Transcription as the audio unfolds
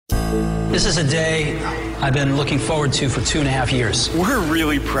This is a day I've been looking forward to for 2.5 years. We're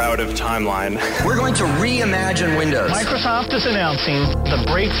really proud of Timeline. We're going to reimagine Windows. Microsoft is announcing the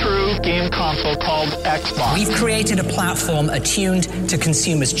breakthrough game console called Xbox. We've created a platform attuned to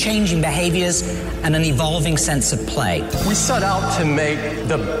consumers' changing behaviors and an evolving sense of play. We set out to make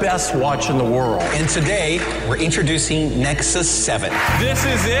the best watch in the world. And today, we're introducing Nexus 7. This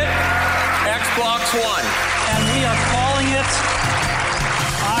is it, Xbox One. And we are calling it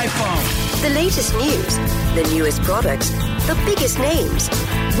iPhone. The latest news, the newest products, the biggest names.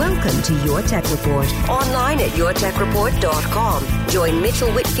 Welcome to Your Tech Report. Online at yourtechreport.com. Join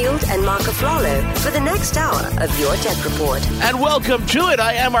Mitchell Whitfield and Mark Aflalo for the next hour of Your Tech Report. And welcome to it.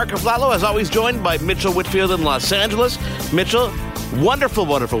 I am Mark Aflalo, as always joined by Mitchell Whitfield in Los Angeles. Mitchell, wonderful,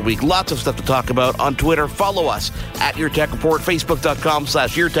 wonderful week. Lots of stuff to talk about on Twitter. Follow us at Your Tech Report,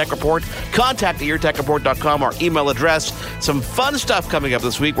 Facebook.com/Your Tech Report. Contact at yourtechreport.com, our email address. Some fun stuff coming up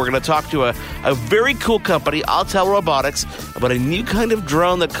this week. We're going to talk to a very cool company, Autel Robotics, about a new kind of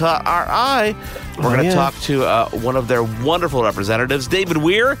drone that caught our eye. We're going to talk to one of their wonderful representatives, David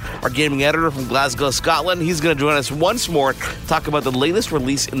Weir, our gaming editor from Glasgow, Scotland. He's going to join us once more, talk about the latest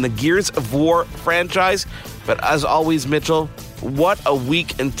release in the Gears of War franchise. But as always, Mitchell, what a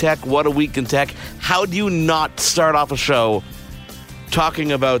week in tech, what a week in tech. How do you not start off a show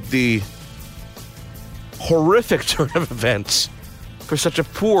talking about the horrific turn of events for such a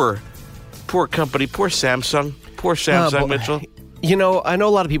poor company, poor Samsung, Mitchell? You know, I know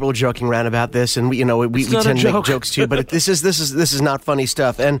a lot of people are joking around about this, and we tend to make jokes too. But this is not funny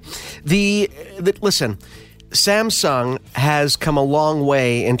stuff. And listen, Samsung has come a long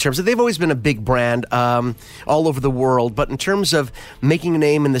way in terms of, they've always been a big brand all over the world, but in terms of making a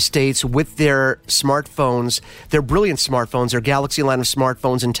name in the States with their smartphones, their brilliant smartphones, their Galaxy line of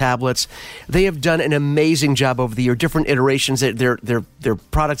smartphones and tablets, they have done an amazing job over the year. Different iterations, their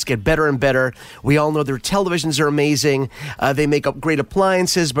products get better and better. We all know their televisions are amazing. They make up great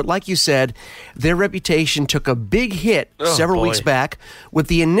appliances, but like you said, their reputation took a big hit several weeks back with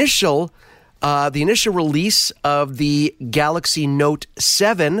the initial release of the Galaxy Note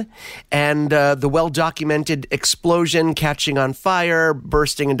 7 and the well-documented explosion, catching on fire,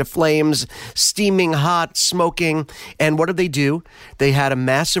 bursting into flames, steaming hot, smoking. And what did they do? They had a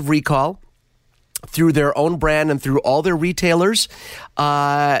massive recall through their own brand and through all their retailers.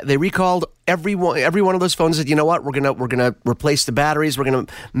 They recalled every one of those phones. Said, you know what, we're gonna replace the batteries. We're gonna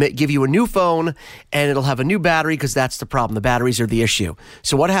give you a new phone, and it'll have a new battery because that's the problem. The batteries are the issue.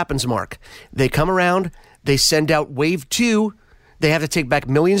 So what happens, Mark? They come around. They send out Wave 2. They have to take back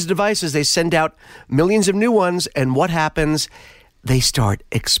millions of devices. They send out millions of new ones, and what happens? They start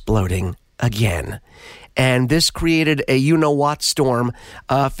exploding again. And this created a you-know-what storm,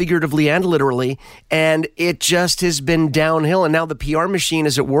 figuratively and literally, and it just has been downhill. And now the PR machine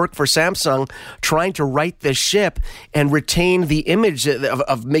is at work for Samsung, trying to right this ship and retain the image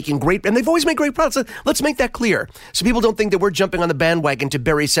of making great, and they've always made great products. Let's make that clear, so people don't think that we're jumping on the bandwagon to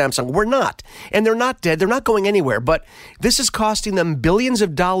bury Samsung. We're not. And they're not dead. They're not going anywhere. But this is costing them billions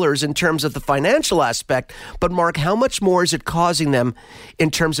of dollars in terms of the financial aspect. But Mark, how much more is it causing them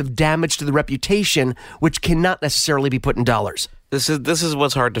in terms of damage to the reputation, which cannot necessarily be put in dollars? This is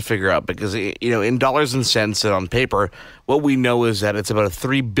what's hard to figure out because, you know, in dollars and cents and on paper, what we know is that it's about a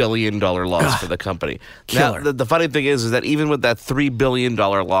 $3 billion loss for the company. Killer. Now, the funny thing is that even with that $3 billion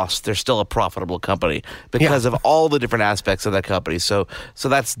loss, they're still a profitable company because of all the different aspects of that company. So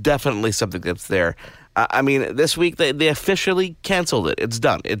that's definitely something that's there. I mean, this week they officially canceled it. It's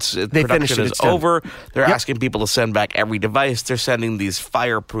done. Production is over. They're asking people to send back every device. They're sending these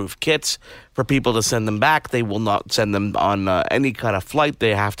fireproof kits for people to send them back. They will not send them on any kind of flight.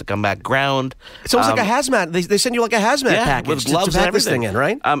 They have to come back ground. It's almost like a hazmat. They send you like a hazmat package with gloves to pack and everything. This thing in,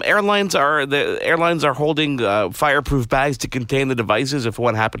 right? Airlines are holding fireproof bags to contain the devices if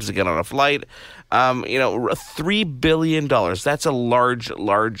one happens to get on a flight. $3 billion. That's a large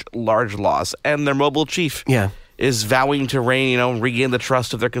loss. And their mobile chief is vowing to regain the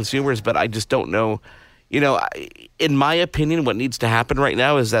trust of their consumers. But I just don't know. In my opinion, what needs to happen right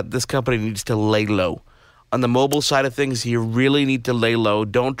now is that this company needs to lay low. On the mobile side of things, you really need to lay low.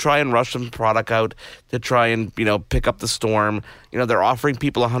 Don't try and rush some product out to try and, pick up the storm. They're offering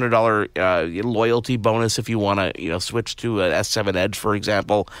people a $100 loyalty bonus if you want to, switch to an S7 Edge, for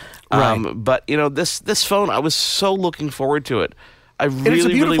example. Right. But, this phone, I was so looking forward to it. It's a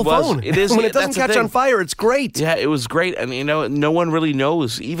beautiful phone. It is. When it doesn't catch on fire, it's great. Yeah, it was great. And, no one really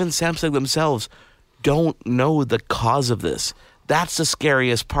knows. Even Samsung themselves don't know the cause of this. That's the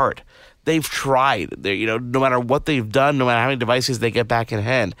scariest part. They've tried. No matter what they've done, no matter how many devices they get back in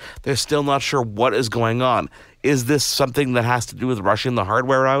hand, they're still not sure what is going on. Is this something that has to do with rushing the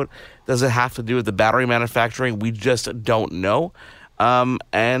hardware out? Does it have to do with the battery manufacturing? We just don't know. And,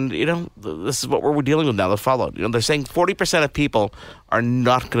 this is what we're dealing with now, the fallout. They're saying 40% of people are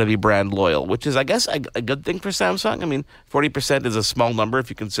not going to be brand loyal, which is, I guess, a good thing for Samsung. I mean, 40% is a small number if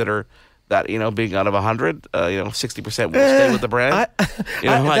you consider that, being out of 100, 60% will stay with the brand.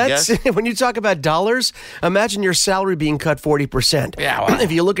 I guess. When you talk about dollars, imagine your salary being cut 40%. Yeah, well. If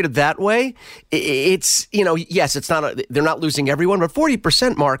you look at it that way, it's, yes, it's not, they're not losing everyone, but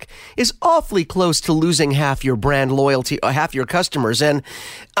 40%, Mark, is awfully close to losing half your brand loyalty, half your customers. And,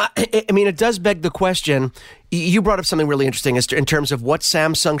 it does beg the question. You brought up something really interesting in terms of what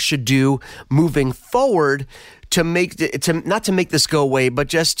Samsung should do moving forward to not to make this go away, but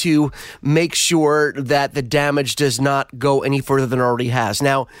just to make sure that the damage does not go any further than it already has.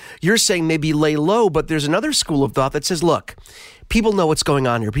 Now, you're saying maybe lay low, but there's another school of thought that says, look, people know what's going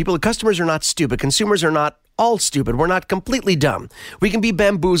on here. Customers are not stupid. Consumers are not all stupid. We're not completely dumb. We can be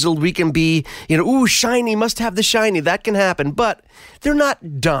bamboozled. We can be, shiny, must have the shiny. That can happen, but they're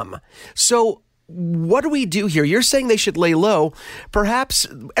not dumb. So what do we do here? You're saying they should lay low. Perhaps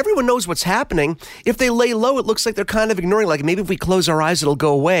everyone knows what's happening. If they lay low, it looks like they're kind of ignoring, like maybe if we close our eyes, it'll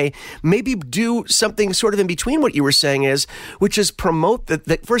go away. Maybe do something sort of in between what you were saying which is promote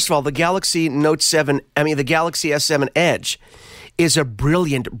that first of all, the Galaxy the Galaxy S7 Edge is a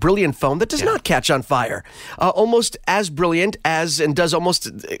brilliant phone that does not catch on fire. Almost as brilliant and does almost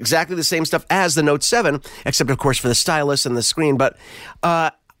exactly the same stuff as the Note 7, except of course for the stylus and the screen. But,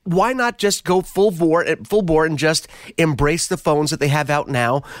 why not just go full bore and just embrace the phones that they have out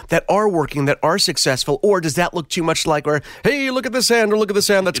now that are working, that are successful? Or does that look too much like, hey, look at this hand, or look at this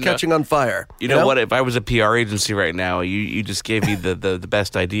hand that's catching on fire? You know what? If I was a PR agency right now, you just gave me the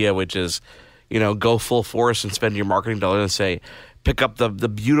best idea, which is, go full force and spend your marketing dollars and say, pick up the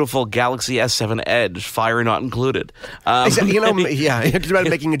beautiful Galaxy S7 Edge, fire not included. You're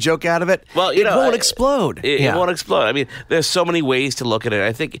making a joke out of it. Well, it won't explode. It won't explode. I mean, there's so many ways to look at it.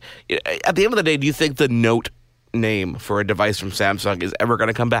 I think, at the end of the day, do you think the Note name for a device from Samsung is ever going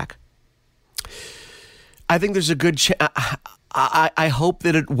to come back? I think there's a good chance. I hope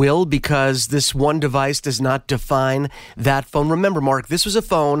that it will, because this one device does not define that phone. Remember, Mark, this was a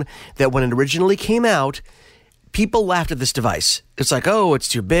phone that when it originally came out, people laughed at this device. It's like, oh, it's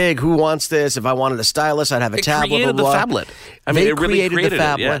too big. Who wants this? If I wanted a stylus, I'd have a tablet. Created the phablet. They created the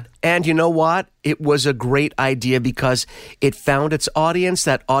phablet. And you know what? It was a great idea because it found its audience.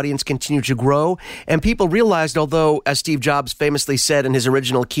 That audience continued to grow. And people realized, although, as Steve Jobs famously said in his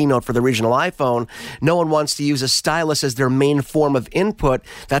original keynote for the original iPhone, no one wants to use a stylus as their main form of input.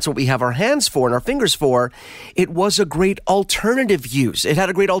 That's what we have our hands for and our fingers for. It was a great alternative use. It had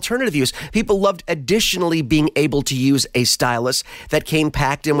a great alternative use. People loved additionally being able to use a stylus that came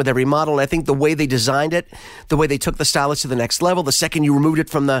packed in with every model. And I think the way they designed it, the way they took the stylus to the next level, the second you removed it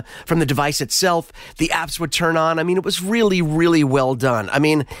from the device itself, the apps would turn on. I mean, it was really, really well done. I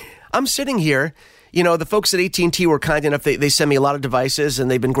mean, I'm sitting here, the folks at AT&T were kind enough. They send me a lot of devices, and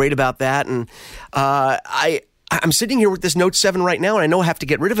they've been great about that. And I'm sitting here with this Note 7 right now, and I know I have to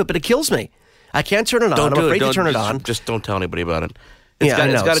get rid of it, but it kills me. I can't turn it on. I'm afraid to turn it on. Just don't tell anybody about it.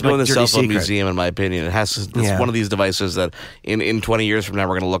 It's got to go in the cell phone museum, in my opinion. It's one of these devices that in 20 years from now,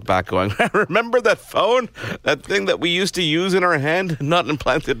 we're going to look back going, remember that phone? That thing that we used to use in our hand, not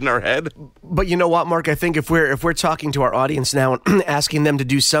implanted in our head? But you know what, Mark? I think if we're talking to our audience now and asking them to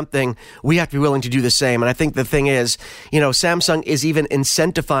do something, we have to be willing to do the same. And I think the thing is, Samsung is even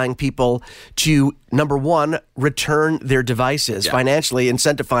incentivizing people to, number one, return their devices, financially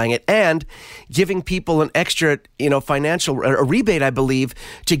incentivizing it, and giving people an extra, financial a rebate, I believe,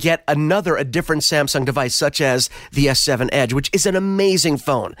 to get a different Samsung device, such as the S7 Edge, which is an amazing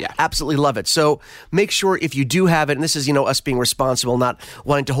phone. Yeah. Absolutely love it. So make sure if you do have it, and this is, us being responsible, not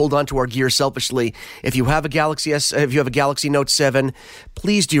wanting to hold on to our gear selfishly. If you have a Galaxy Note 7,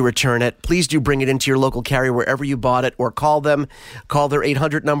 please do return it. Please do bring it into your local carrier wherever you bought it, or call their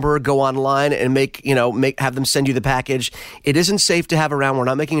 800 number, go online and have them send you the package. It isn't safe to have around. We're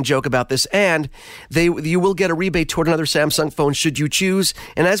not making a joke about this, and you will get a rebate toward another Samsung phone should you choose.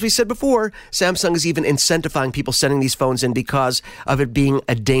 And as we said before, Samsung is even incentivizing people sending these phones in because of it being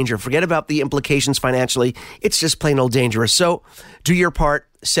a danger. Forget about the implications financially. It's just plain old dangerous. So do your part.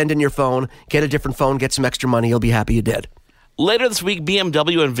 Send in your phone. Get a different phone. Get some extra money. You'll be happy you did. Later this week,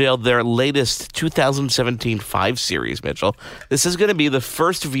 BMW unveiled their latest 2017 5 Series, Mitchell. This is going to be the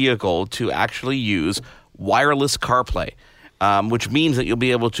first vehicle to actually use wireless CarPlay. which means that you'll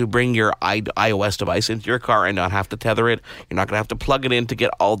be able to bring your iOS device into your car and not have to tether it. You're not going to have to plug it in to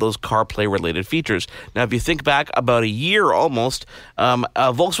get all those CarPlay-related features. Now, if you think back about a year almost,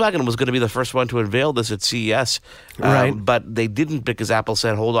 Volkswagen was going to be the first one to unveil this at CES, right? But they didn't because Apple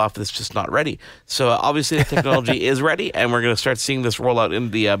said, hold off, it's just not ready. So obviously the technology is ready, and we're going to start seeing this roll out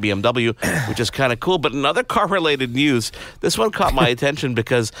in the BMW, which is kind of cool. But in other car-related news, this one caught my attention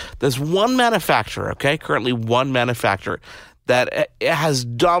because there's one manufacturer, currently one manufacturer, that has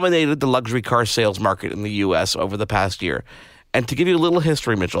dominated the luxury car sales market in the U.S. over the past year. And to give you a little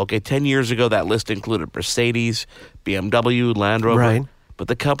history, Mitchell, 10 years ago, that list included Mercedes, BMW, Land Rover. Right. But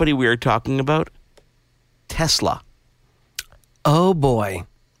the company we are talking about, Tesla. Oh, boy.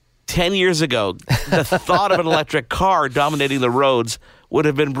 10 years ago, the thought of an electric car dominating the roads would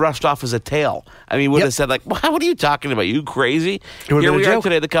have been brushed off as a tale. I mean, would have said, what are you talking about? You crazy? Here we are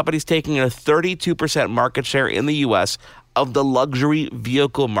today. The company's taking a 32% market share in the U.S. of the luxury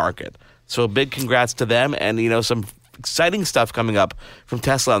vehicle market. So a big congrats to them, and, some exciting stuff coming up from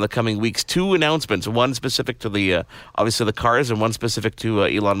Tesla in the coming weeks. 2 announcements, one specific to the, obviously the cars, and one specific to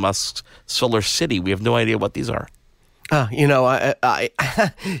Elon Musk's Solar City. We have no idea what these are. I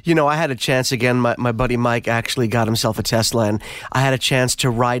had a chance again. My buddy Mike actually got himself a Tesla, and I had a chance to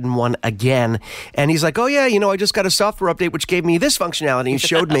ride in one again. And he's like, "Oh yeah, I just got a software update which gave me this functionality." He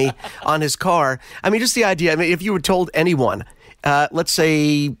showed me on his car. I mean, just the idea. I mean, if you had told anyone, let's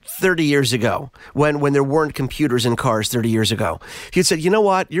say 30 years ago, when there weren't computers in cars 30 years ago, he'd said, "You know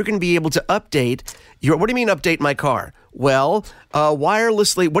what? You're going to be able to update your." What do you mean update my car? Well,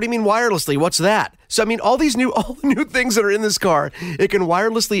 wirelessly. What do you mean wirelessly? What's that? So, I mean, all the new things that are in this car, it can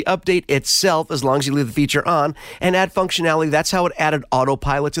wirelessly update itself as long as you leave the feature on and add functionality. That's how it added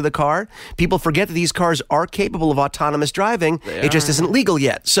autopilot to the car. People forget that these cars are capable of autonomous driving. It just isn't legal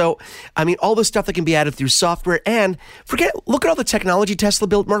yet. So, I mean, all the stuff that can be added through software, and look at all the technology Tesla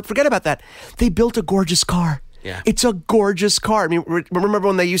built, Mark. Forget about that. They built a gorgeous car. Yeah. It's a gorgeous car. I mean, remember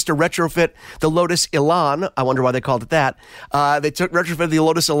when they used to retrofit the Lotus Elan? I wonder why they called it that. They retrofitted the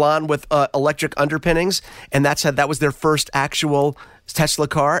Lotus Elan with electric underpinnings, and that was their first actual Tesla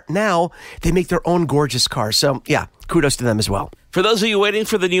car. Now they make their own gorgeous car. So, yeah, kudos to them as well. For those of you waiting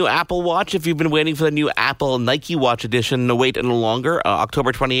for the new Apple Watch, if you've been waiting for the new Apple Nike Watch edition, no wait any longer.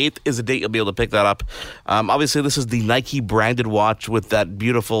 October 28th is the date you'll be able to pick that up. Obviously, this is the Nike branded watch with that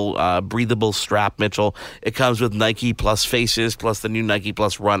beautiful breathable strap, Mitchell. It comes with Nike Plus Faces, plus the new Nike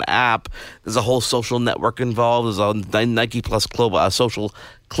Plus Run app. There's a whole social network involved. There's a Nike Plus social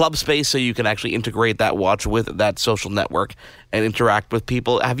club space, so you can actually integrate that watch with that social network and interact with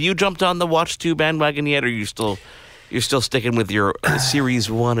people. Have you jumped on the Watch 2 bandwagon yet, or are you still... You're still sticking with your Series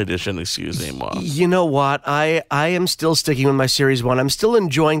 1 edition, excuse me. You know what? I am still sticking with my Series 1. I'm still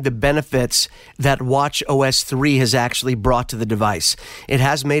enjoying the benefits that Watch OS 3 has actually brought to the device. It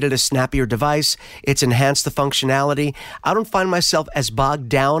has made it a snappier device. It's enhanced the functionality. I don't find myself as bogged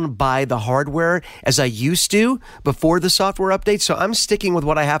down by the hardware as I used to before the software update, so I'm sticking with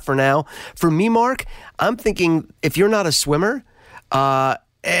what I have for now. For me, Mark, I'm thinking if you're not a swimmer,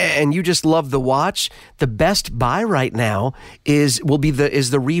 and you just love the watch, the best buy right now is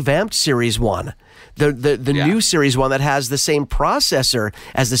the revamped Series 1. The new Series 1 that has the same processor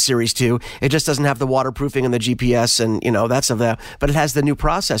as the Series 2. It just doesn't have the waterproofing and the GPS and, that stuff, but it has the new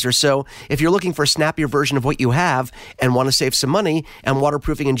processor. So if you're looking for a snappier version of what you have and want to save some money, and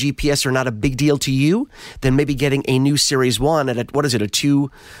waterproofing and GPS are not a big deal to you, then maybe getting a new Series 1 at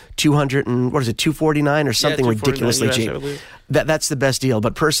 $249 or something ridiculously cheap. That's the best deal.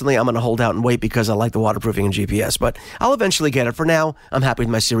 But personally, I'm going to hold out and wait because I like the waterproofing and GPS. But I'll eventually get it. For now, I'm happy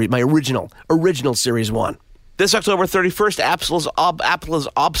with my original Series 1. This October 31st, Apple is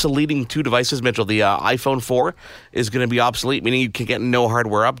obsoleting 2 devices, Mitchell. The iPhone 4 is going to be obsolete, meaning you can get no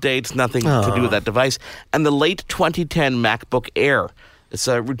hardware updates, nothing to do with that device. And the late 2010 MacBook Air. It's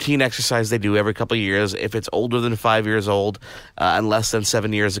a routine exercise they do every couple of years. If it's older than 5 years old and less than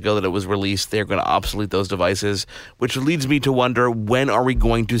 7 years ago that it was released, they're going to obsolete those devices, which leads me to wonder, when are we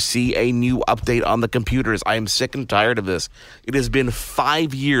going to see a new update on the computers? I am sick and tired of this. It has been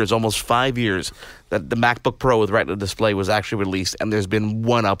 5 years, almost 5 years, that the MacBook Pro with Retina display was actually released, and there's been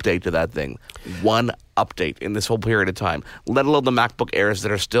one update to that thing. One update in this whole period of time, let alone the MacBook Airs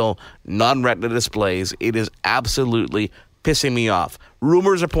that are still non-Retina displays. It is absolutely pissing me off.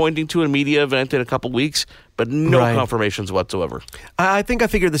 Rumors are pointing to a media event in a couple weeks, but no confirmations whatsoever. I think I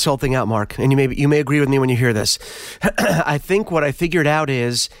figured this whole thing out, Mark, and you may agree with me when you hear this. I think what I figured out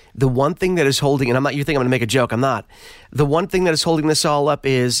is the one thing that is holding, and you think I'm going to make a joke, I'm not. The one thing that is holding this all up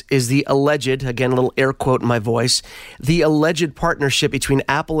is the alleged, again, a little air quote in my voice, the alleged partnership between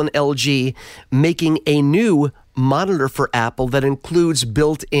Apple and LG making a new monitor for Apple that includes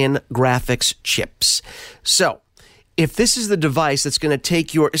built-in graphics chips. So, if this is the device that's going to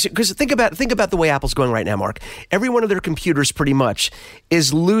take your... Because think about the way Apple's going right now, Mark. Every one of their computers pretty much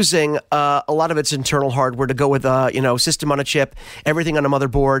is losing a lot of its internal hardware to go with, system on a chip, everything on a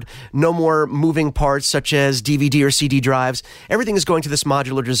motherboard, no more moving parts such as DVD or CD drives. Everything is going to this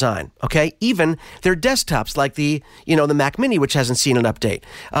modular design, okay? Even their desktops like the Mac Mini, which hasn't seen an update,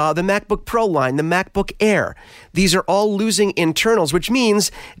 the MacBook Pro line, the MacBook Air. These are all losing internals, which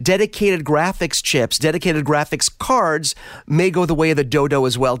means dedicated graphics chips, dedicated graphics cards may go the way of the Dodo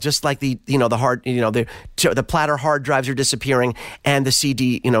as well, just like the platter hard drives are disappearing and the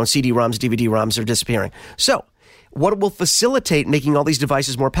CD-ROMs, DVD-ROMs are disappearing. So, what will facilitate making all these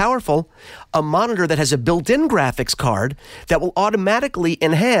devices more powerful? A monitor that has a built-in graphics card that will automatically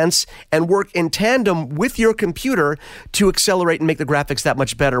enhance and work in tandem with your computer to accelerate and make the graphics that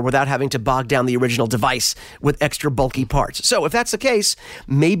much better without having to bog down the original device with extra bulky parts. So if that's the case,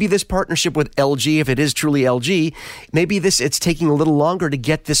 maybe this partnership with LG, if it is truly LG, maybe it's taking a little longer to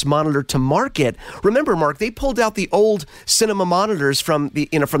get this monitor to market. Remember, Mark, they pulled out the old cinema monitors from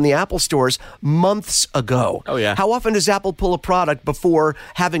the Apple stores months ago. Oh, yeah. How often does Apple pull a product before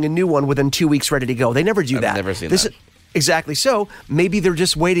having a new one within 2 weeks ready to go? They never do that. I've never seen that. Exactly. So maybe they're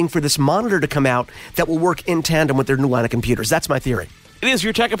just waiting for this monitor to come out that will work in tandem with their new line of computers. That's my theory. It is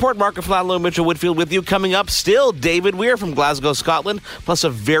your Tech Report. Mark Aflalo, Mitchell Whitfield with you. Coming up still, David Weir from Glasgow, Scotland, plus a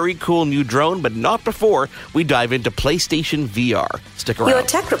very cool new drone, but not before we dive into PlayStation VR. Stick around. Your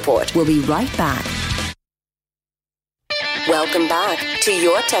Tech Report will be right back. Welcome back to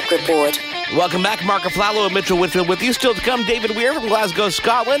Your Tech Report. Welcome back. Mark Aflalo and Mitchell Whitfield with you. Still to come, David Weir from Glasgow,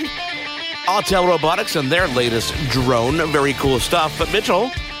 Scotland. Autel Robotics and their latest drone. Very cool stuff. But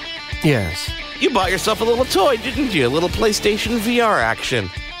Mitchell. Yes? You bought yourself a little toy, didn't you? A little PlayStation VR action.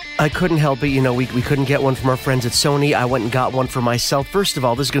 I couldn't help it. We couldn't get one from our friends at Sony. I went and got one for myself. First of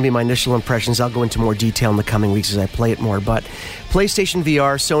all, this is going to be my initial impressions. I'll go into more detail in the coming weeks as I play it more. But PlayStation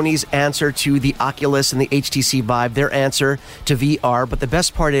VR, Sony's answer to the Oculus and the HTC Vive, their answer to VR. But the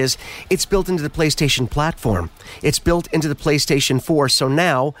best part is it's built into the PlayStation platform. It's built into the PlayStation 4. So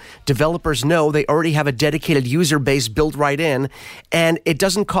now developers know they already have a dedicated user base built right in, and it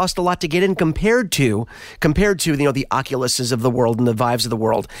doesn't cost a lot to get in compared to the Oculuses of the world and the Vives of the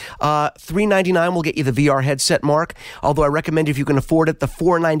world. $399 will get you the VR headset, Mark. Although I recommend, if you can afford it, the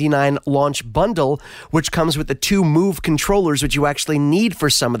 $499 launch bundle, which comes with the 2 Move controllers, which you actually need for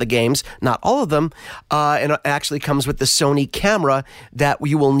some of the games, not all of them, and it actually comes with the Sony camera that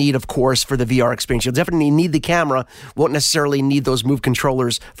you will need, of course, for the VR experience. You'll definitely need the camera, won't necessarily need those Move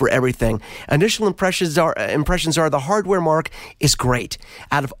controllers for everything. Initial impressions are the hardware, Mark, is great.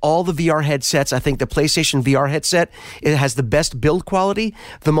 Out of all the VR headsets, I think the PlayStation VR headset, it has the best build quality,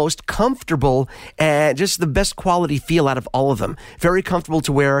 the most comfortable, and just the best quality feel out of all of them. Very comfortable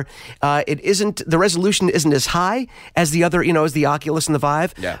to wear. The resolution isn't as high as the other, as the Oculus and the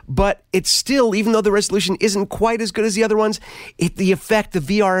Vive. Yeah. But it's still, even though the resolution isn't quite as good as the other ones, the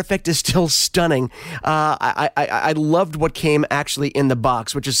VR effect is still stunning. I loved what came actually in the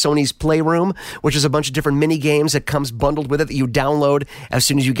box, which is Sony's Playroom, which is a bunch of different mini games that comes bundled with it that you download as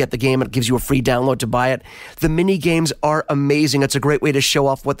soon as you get the game. It gives you a free download to buy it. The mini games are amazing. It's a great way to show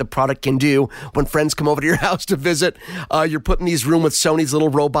off what the product can do when friends come over to your house to visit. You're put in these rooms with Sony's little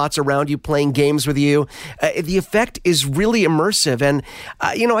robots around you playing games with you. The effect is really immersive. And,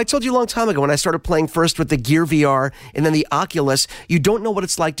 I told you a long time ago when I started playing first with the Gear VR and then the Oculus, you don't know what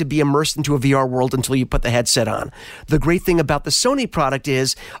it's like to be immersed into a VR world until you put the headset on. The great thing about the Sony product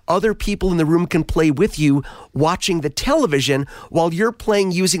is other people in the room can play with you watching the television while you're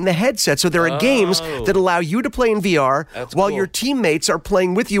playing using the headset. So there are games that allow you to play in VR while your teammates are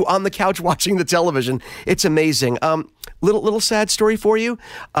playing with you on the couch watching the television. It's amazing. Little sad story for you.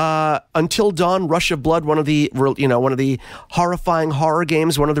 Until Dawn, Rush of Blood, one of the horrifying horror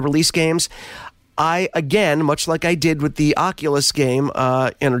games, one of the release games. I, again, much like I did with the Oculus game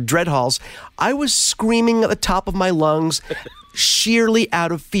in Dread Halls, I was screaming at the top of my lungs, sheerly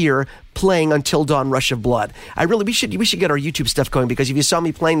out of fear, playing Until Dawn Rush of Blood. We should get our YouTube stuff going, because if you saw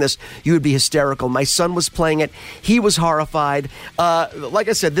me playing this, you would be hysterical. My son was playing it. He was horrified. Like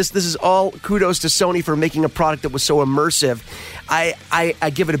I said, this is all kudos to Sony for making a product that was so immersive.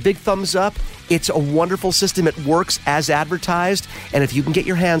 I give it a big thumbs up. It's a wonderful system. It works as advertised, and if you can get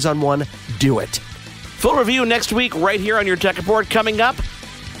your hands on one, do it. Full review next week right here on your Tech Report. Coming up,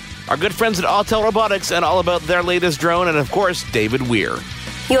 our good friends at Autel Robotics and all about their latest drone, and of course, David Weir.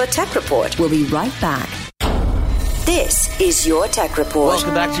 Your Tech Report will be right back. This is Your Tech Report.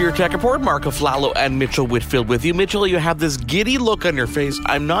 Welcome back to Your Tech Report. Marco Flalo and Mitchell Whitfield with you. Mitchell, you have this giddy look on your face.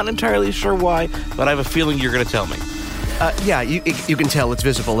 I'm not entirely sure why, but I have a feeling you're going to tell me. Yeah, you can tell it's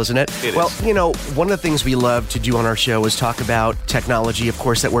visible, isn't it? It well, is. You know, one of the things we love to do on our show is talk about technology, of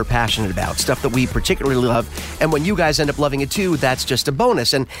course, that we're passionate about, stuff that we particularly love. And when you guys end up loving it too, that's just a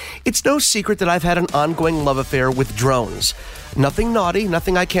bonus. And it's no secret that I've had an ongoing love affair with drones. Nothing naughty,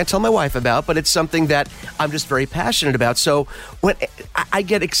 nothing I can't tell my wife about, but it's something that I'm just very passionate about. So when I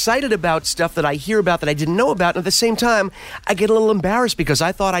get excited about stuff that I hear about that I didn't know about, and at the same time, I get a little embarrassed because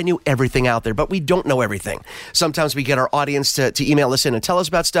I thought I knew everything out there, but we don't know everything. Sometimes we get our audience to email us in and tell us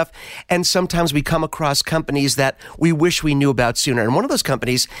about stuff, and sometimes we come across companies that we wish we knew about sooner. And one of those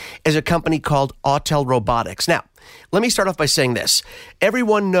companies is a company called Autel Robotics. Now, let me start off by saying this.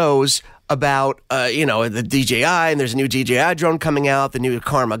 Everyone knows about, the DJI, and there's a new DJI drone coming out, the new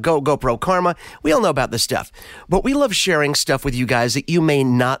GoPro Karma. We all know about this stuff. But we love sharing stuff with you guys that you may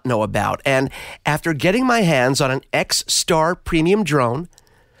not know about. And after getting my hands on an X-Star premium drone,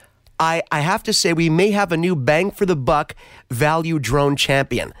 I have to say we may have a new bang for the buck value drone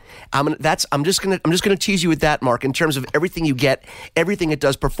champion. I'm just gonna tease you with that, Mark. In terms of everything you get, everything it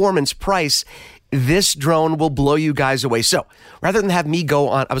does, performance, price, this drone will blow you guys away. So rather than have me go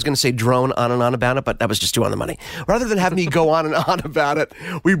on, I was going to say drone on and on about it, but that was just too on the money. Rather than have me go on and on about it,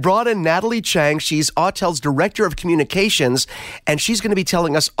 we brought in Natalie Chang. She's Autel's Director of Communications, and she's going to be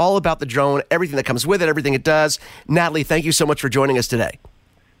telling us all about the drone, everything that comes with it, everything it does. Natalie, thank you so much for joining us today.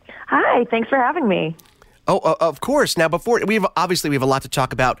 Hi, thanks for having me. Oh, of course. Now, before we have a lot to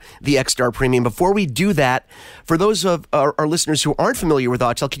talk about the X-Star Premium. Before we do that, for those of our listeners who aren't familiar with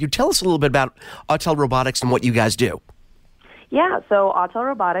Autel, can you tell us a little bit about Autel Robotics and what you guys do? Yeah, so Autel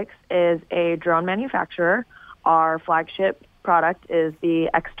Robotics is a drone manufacturer. Our flagship product is the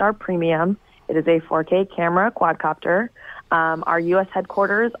X-Star Premium. It is a 4K camera quadcopter. Our U.S.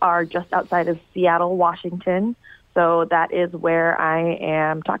 headquarters are just outside of Seattle, Washington. So that is where I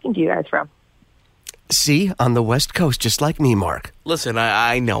am talking to you guys from. See, on the West Coast, just like me, Mark. Listen,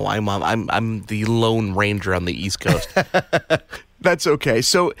 I know I'm the Lone Ranger on the East Coast. That's okay.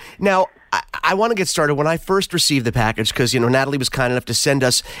 So now I want to get started. When I first received the package, because Natalie was kind enough to send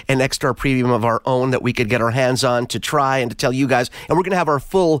us an X-Star Premium of our own that we could get our hands on to try and to tell you guys, and we're going to have our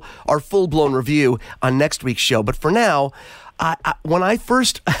full-blown review on next week's show. But for now, when I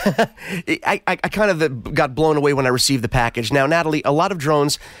first, I kind of got blown away when I received the package. Now, Natalie, a lot of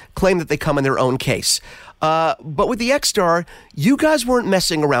drones claim that they come in their own case. But with the X-Star, you guys weren't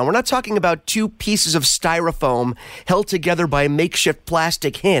messing around. We're not talking about two pieces of styrofoam held together by a makeshift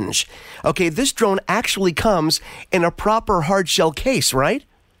plastic hinge. Okay, this drone actually comes in a proper hard shell case, right?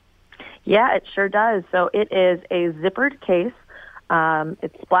 Yeah, it sure does. So it is a zippered case.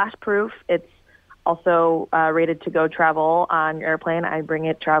 It's splash proof. It's also rated to go travel on your airplane. I bring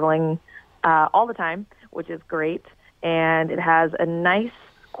it traveling all the time, which is great. And it has a nice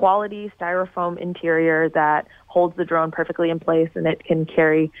quality styrofoam interior that holds the drone perfectly in place, and it can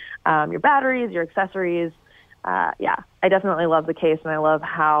carry your batteries, your accessories. Yeah, I definitely love the case, and I love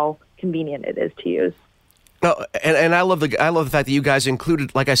how convenient it is to use. No, and I love the fact that you guys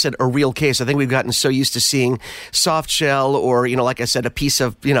included, like I said, a real case. I think we've gotten so used to seeing soft shell or, like I said, a piece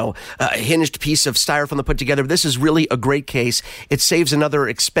of, a hinged piece of styrofoam to put together. This is really a great case. It saves another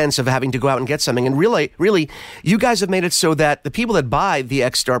expense of having to go out and get something. And really, you guys have made it so that the people that buy the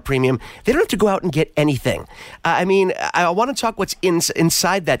X-Star Premium, they don't have to go out and get anything. I want to talk what's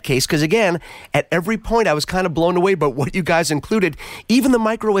inside that case, because again, at every point I was kind of blown away by what you guys included. Even the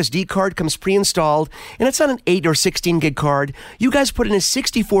micro SD card comes pre-installed, and it's not an 8 or 16 gig card. You guys put in a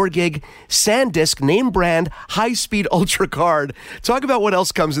 64 gig SanDisk name brand high-speed ultra card. Talk about what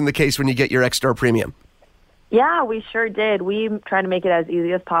else comes in the case when you get your X-Star Premium. Yeah, we sure did. We try to make it as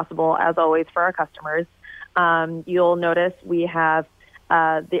easy as possible, as always, for our customers. You'll notice we have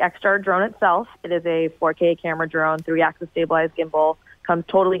the X-Star drone itself. It is a 4K camera drone, 3-axis stabilized gimbal, comes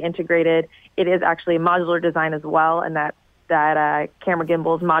totally integrated. It is actually a modular design as well, and that camera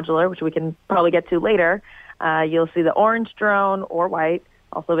gimbal is modular, which we can probably get to later. You'll see the orange drone or white,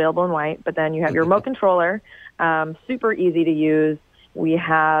 also available in white, but then you have your remote controller, super easy to use. We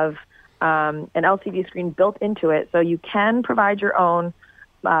have an LCD screen built into it, so you can provide your own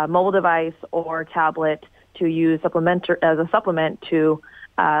mobile device or tablet to use as a supplement to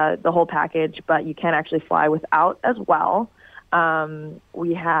the whole package, but you can actually fly without as well.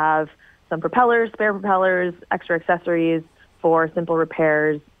 We have some propellers, spare propellers, extra accessories for simple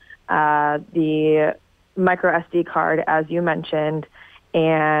repairs, the micro SD card, as you mentioned,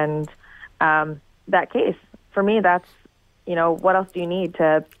 and that case. For me, that's, what else do you need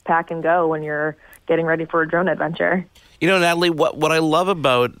to pack and go when you're getting ready for a drone adventure? Natalie, what I love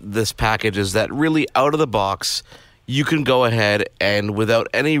about this package is that really out of the box, you can go ahead and without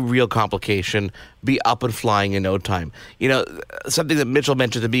any real complication be up and flying in no time. Something that Mitchell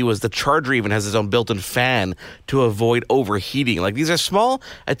mentioned to me was the charger even has its own built-in fan to avoid overheating. Like, these are small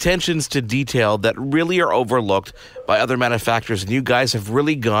attentions to detail that really are overlooked by other manufacturers, and you guys have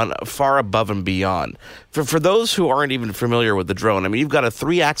really gone far above and beyond. For those who aren't even familiar with the drone, you've got a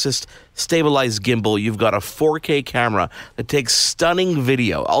 3-axis stabilized gimbal, you've got a 4K camera that takes stunning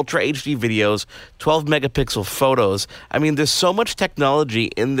video, Ultra HD videos, 12 megapixel photos. There's so much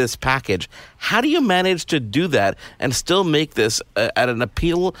technology in this package. How do you manage to do that and still make this at an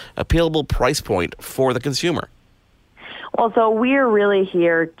appealable price point for the consumer? Well, so we're really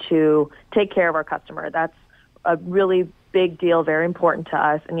here to take care of our customer. That's a really big deal, very important to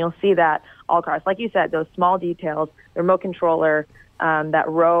us. And you'll see that all cars, like you said, those small details, the remote controller, that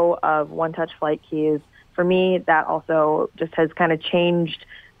row of one-touch flight keys. For me, that also just has kind of changed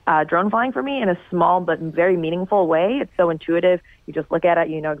drone flying for me in a small but very meaningful way. It's so intuitive. You just look at it,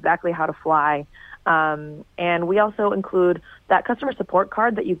 you know exactly how to fly. And we also include that customer support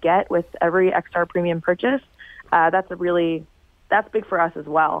card that you get with every XStar Premium purchase. That's big for us as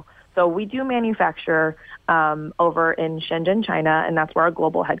well. So we do manufacture over in Shenzhen, China, and that's where our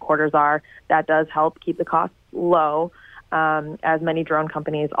global headquarters are. That does help keep the costs low, as many drone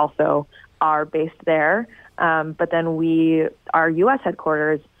companies also are based there. But then our U.S.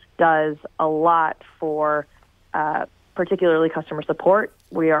 headquarters does a lot for particularly customer support.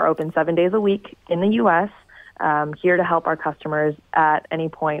 We are open 7 days a week in the U.S., here to help our customers at any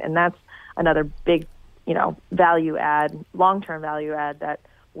point. And that's another big, value add, long-term value add that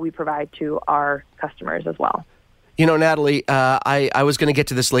we provide to our customers as well. Natalie, I was going to get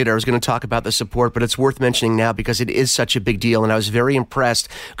to this later. I was going to talk about the support, but it's worth mentioning now because it is such a big deal, and I was very impressed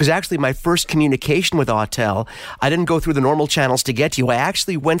because actually my first communication with Autel, I didn't go through the normal channels to get to you. I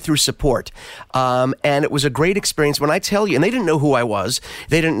actually went through support, and it was a great experience. When I tell you, and they didn't know who I was.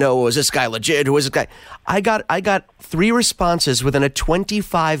 They didn't know, was this guy legit? Who was this guy? I got 3 responses within a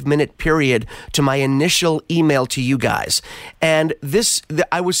 25-minute period to my initial email to you guys, and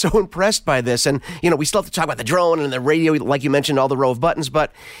I was so impressed by this. And we still have to talk about the drone and the radio, like you mentioned, all the row of buttons,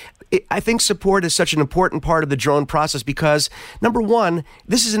 but I think support is such an important part of the drone process because, number one,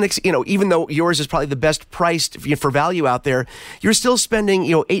 this is even though yours is probably the best priced for value out there, you're still spending,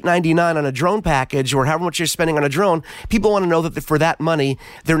 $8.99 on a drone package or however much you're spending on a drone. People want to know that for that money,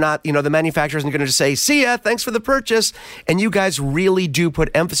 they're not, the manufacturer isn't going to just say, see ya, thanks for the purchase. And you guys really do put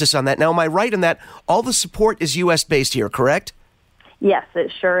emphasis on that. Now, am I right in that all the support is U.S. based here, correct? Yes,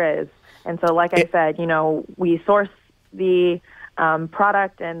 it sure is. And so, like I said, we source the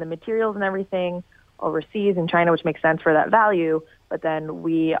product and the materials and everything overseas in China, which makes sense for that value. But then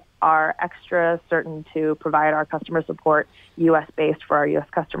we are extra certain to provide our customer support U.S.-based for our U.S.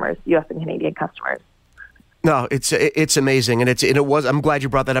 customers, U.S. and Canadian customers. No, it's amazing, and it was. I'm glad you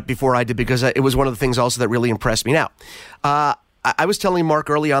brought that up before I did because it was one of the things also that really impressed me. Now, I was telling Mark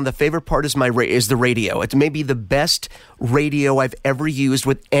early on the favorite part is the radio. It's maybe the best radio I've ever used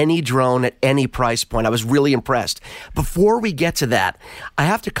with any drone at any price point. I was really impressed. Before we get to that, I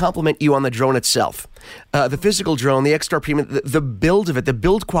have to compliment you on the drone itself. The physical drone, the XStar Premium, the build of it, the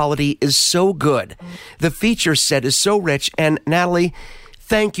build quality is so good. The feature set is so rich. And Natalie,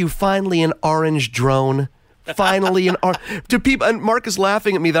 thank you. Finally, an orange drone. Finally, to people. And Mark is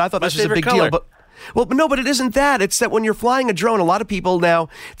laughing at me that I thought this was a big deal, but. Well, no, but it isn't that. It's that when you're flying a drone, a lot of people now,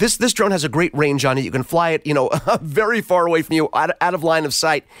 this drone has a great range on it. You can fly it, very far away from you, out of line of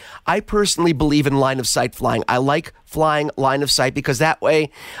sight. I personally believe in line of sight flying. I like flying line of sight because that way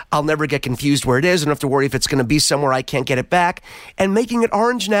I'll never get confused where it is. I don't have to worry if it's going to be somewhere I can't get it back. And making it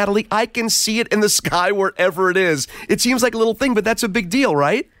orange, Natalie, I can see it in the sky wherever it is. It seems like a little thing, but that's a big deal,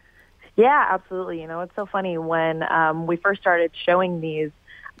 right? Yeah, absolutely. It's so funny when we first started showing these,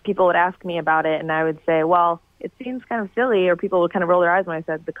 people would ask me about it, and I would say, well, it seems kind of silly, or people would kind of roll their eyes when I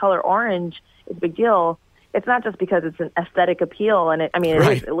said the color orange is a big deal. It's not just because it's an aesthetic appeal, and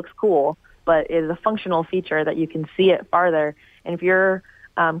it looks cool, but it is a functional feature that you can see it farther. And if you're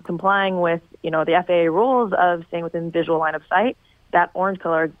complying with, the FAA rules of staying within visual line of sight, that orange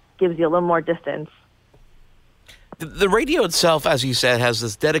color gives you a little more distance. The radio itself, as you said, has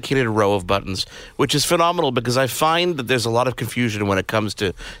this dedicated row of buttons, which is phenomenal because I find that there's a lot of confusion when it comes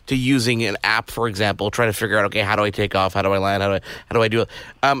to using an app, for example, trying to figure out, okay, how do I take off? How do I land? How do I do it?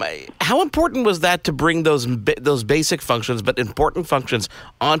 How important was that to bring those basic functions, but important functions,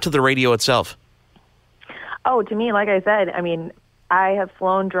 onto the radio itself? Oh, to me, like I said, I mean, I have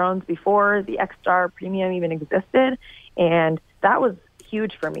flown drones before the X-Star Premium even existed, and that was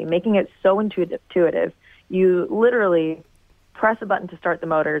huge for me, making it so intuitive. You literally press a button to start the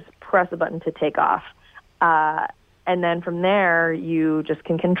motors, press a button to take off. And then from there, you just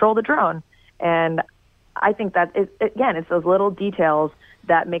can control the drone. And I think that, it's those little details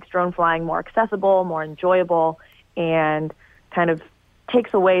that makes drone flying more accessible, more enjoyable, and kind of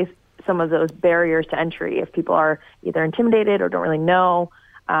takes away some of those barriers to entry. If people are either intimidated or don't really know,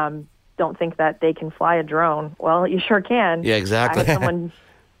 don't think that they can fly a drone, well, you sure can. Yeah, exactly.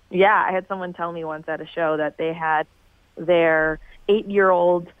 I had someone tell me once at a show that they had their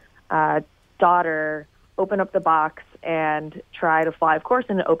 8-year-old daughter open up the box and try to fly, of course,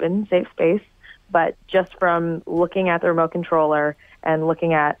 in an open, safe space, but just from looking at the remote controller and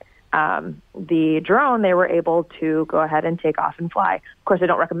looking at the drone, they were able to go ahead and take off and fly. Of course, I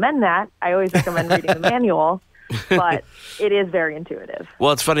don't recommend that. I always recommend reading the manual. But it is very intuitive.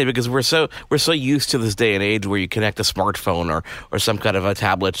 Well, it's funny because we're so used to this day and age where you connect a smartphone or some kind of a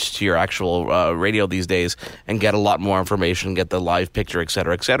tablet to your actual radio these days and get a lot more information, get the live picture, et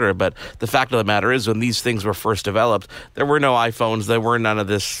cetera, et cetera. But the fact of the matter is, when these things were first developed, there were no iPhones, there were none of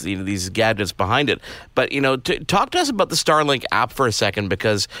this, these gadgets behind it. But talk to us about the Starlink app for a second,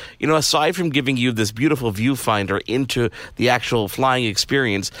 because aside from giving you this beautiful viewfinder into the actual flying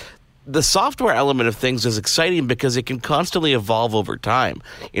experience, the software element of things is exciting because it can constantly evolve over time.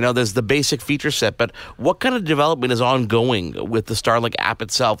 There's the basic feature set, but what kind of development is ongoing with the Starlink app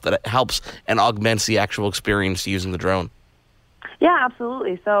itself that helps and augments the actual experience using the drone? Yeah,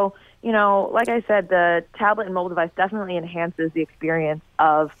 absolutely. So, like I said, the tablet and mobile device definitely enhances the experience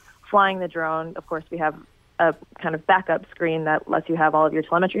of flying the drone. Of course, we have a kind of backup screen that lets you have all of your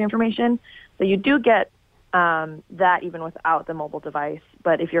telemetry information. So you do get that even without the mobile device.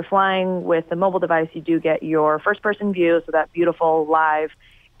 But if you're flying with the mobile device, you do get your first-person view, so that beautiful live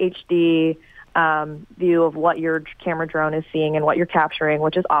HD view of what your camera drone is seeing and what you're capturing,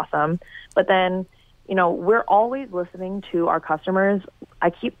 which is awesome. But then, we're always listening to our customers. I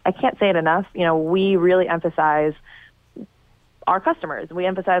can't say it enough. We really emphasize our customers. We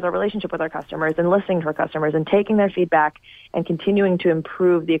emphasize our relationship with our customers and listening to our customers and taking their feedback and continuing to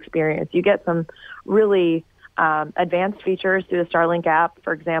improve the experience. You get some really advanced features through the Starlink app.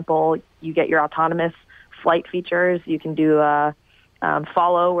 For example, you get your autonomous flight features. You can do a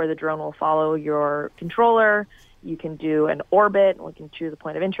follow, where the drone will follow your controller. You can do an orbit. We can choose a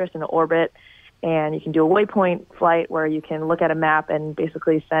point of interest in an orbit. And you can do a waypoint flight, where you can look at a map and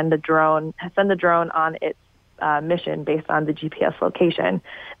basically send the drone on its mission based on the GPS location.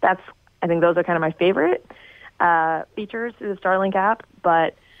 I think those are kind of my favorite features through the Starlink app,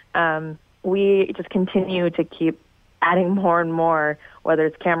 but we just continue to keep adding more and more, whether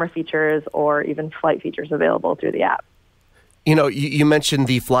it's camera features or even flight features available through the app. You mentioned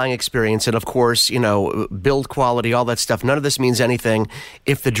the flying experience, and of course, build quality, all that stuff. None of this means anything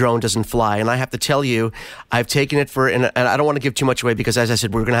if the drone doesn't fly. And I have to tell you, I've taken it and I don't want to give too much away because, as I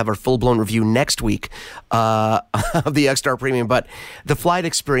said, we're going to have our full-blown review next week of the X-Star Premium. But the flight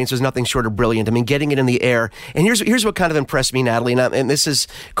experience was nothing short of brilliant. I mean, getting it in the air. And here's what kind of impressed me, Natalie, and this is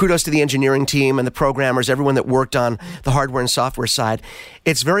kudos to the engineering team and the programmers, everyone that worked on the hardware and software side.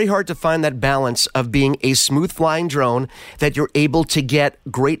 It's very hard to find that balance of being a smooth-flying drone that you're able to get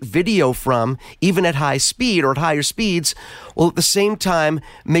great video from, even at high speed or at higher speeds, while at the same time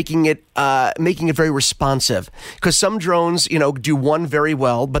making it very responsive. Because some drones, do one very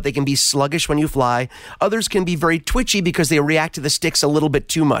well, but they can be sluggish when you fly. Others can be very twitchy because they react to the sticks a little bit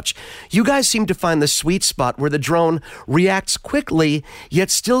too much. You guys seem to find the sweet spot where the drone reacts quickly,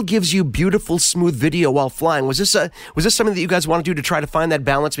 yet still gives you beautiful, smooth video while flying. Was this something that you guys want to do to try to find that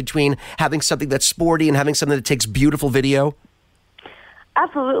balance between having something that's sporty and having something that takes beautiful video?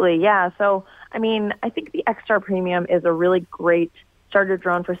 Absolutely, yeah. So, I think the X-Star Premium is a really great starter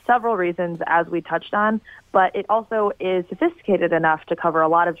drone for several reasons, as we touched on, but it also is sophisticated enough to cover a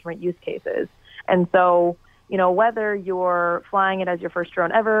lot of different use cases. And so, whether you're flying it as your first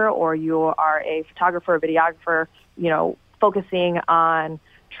drone ever, or you are a photographer or videographer, focusing on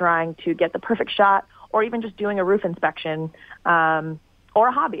trying to get the perfect shot, or even just doing a roof inspection, or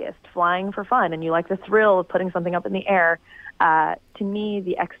a hobbyist flying for fun, and you like the thrill of putting something up in the air, to me,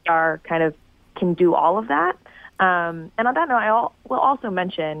 the X-Star kind of can do all of that. And on that note, I will also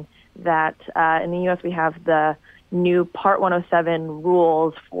mention that in the U.S. we have the new Part 107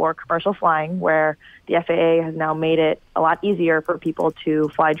 rules for commercial flying, where the FAA has now made it a lot easier for people to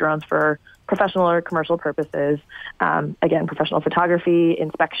fly drones for professional or commercial purposes. Again, professional photography,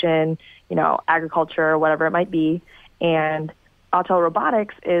 inspection, agriculture, whatever it might be. And Autel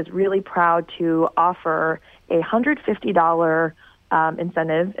Robotics is really proud to offer a $150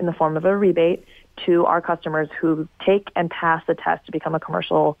 incentive in the form of a rebate to our customers who take and pass the test to become a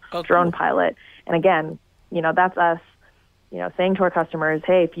commercial drone pilot. And again, that's us, saying to our customers,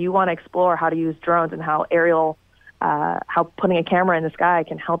 hey, if you want to explore how to use drones and how how putting a camera in the sky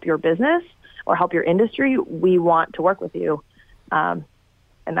can help your business or help your industry, we want to work with you. And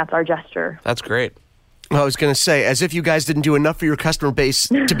that's our gesture. That's great. I was going to say, as if you guys didn't do enough for your customer base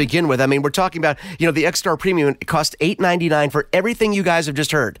to begin with. I mean, we're talking about, the X-Star Premium. It costs $899 for everything you guys have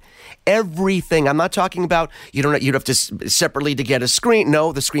just heard. Everything. I'm not talking about you'd have to separately to get a screen.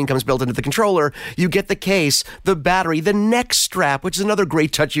 No, the screen comes built into the controller. You get the case, the battery, the neck strap, which is another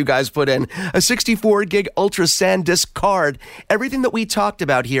great touch you guys put in, a 64 gig Ultra SanDisk card. Everything that we talked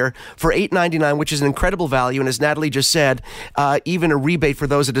about here for $899, which is an incredible value. And as Natalie just said, even a rebate for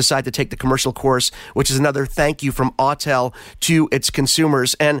those that decide to take the commercial course, which is another thank you from Autel to its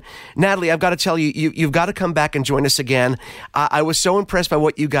consumers. And Natalie, I've got to tell you, you've got to come back and join us again. I was so impressed by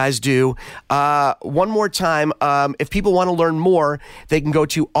what you guys do. One more time, if people want to learn more, they can go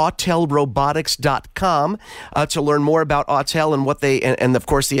to autelrobotics.com to learn more about Autel and what they, and of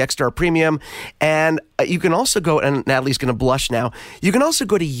course the X-Star Premium. And you can also go, and Natalie's going to blush now, you can also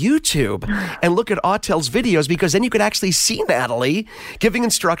go to YouTube and look at Autel's videos, because then you could actually see Natalie giving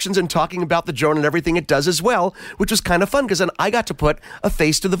instructions and talking about the drone and everything it does as well, which was kind of fun, because then I got to put a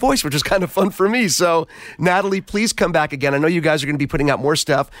face to the voice, which was kind of fun for me. So, Natalie, please come back again. I know you guys are going to be putting out more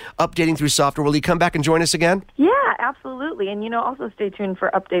stuff, updating through software. Will you come back and join us again? Yeah, absolutely. And, also stay tuned for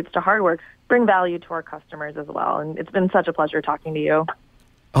updates to hardware. Bring value to our customers as well. And it's been such a pleasure talking to you.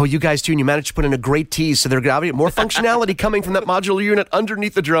 Oh, you guys too, and you managed to put in a great tease, so there's going to be more functionality coming from that modular unit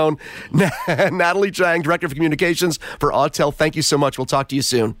underneath the drone. Natalie Chang, Director of Communications for Autel, thank you so much. We'll talk to you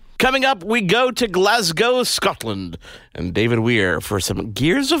soon. Coming up, we go to Glasgow, Scotland, and David Weir for some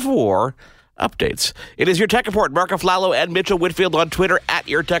Gears of War updates. It is Your Tech Report. Mark Aflalo and Mitchell Whitfield on Twitter at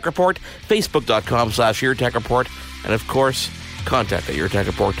Your Tech Report, Facebook.com/Your Tech Report, and of course, contact at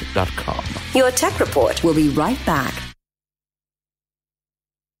YourTechReport.com. Your Tech Report will be right back.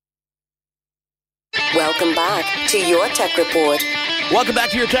 Welcome back to Your Tech Report. Welcome back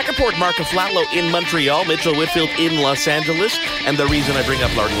to Your Tech Report. Mark Aflalo in Montreal, Mitchell Whitfield in Los Angeles. And the reason I bring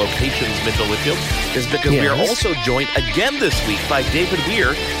up our locations, Mitchell Whitfield, is because we are also joined again this week by David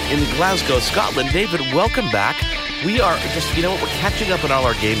Weir in Glasgow, Scotland. David, welcome back. We are just, we're catching up on all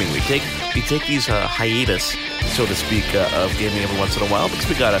our gaming. We take these hiatus, so to speak, of gaming every once in a while, because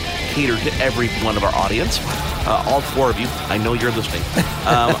we got to cater to every one of our audience. All four of you. I know you're listening.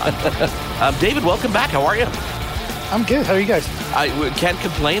 David, welcome back. How are you? I'm good. How are you guys? I can't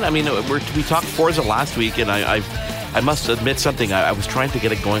complain. I mean, we talked Forza last week, and I must admit something. I was trying to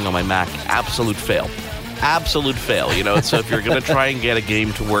get it going on my Mac. Absolute fail. So if you're going to try and get a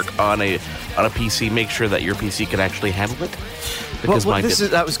game to work on a PC, make sure that your PC can actually handle it. Because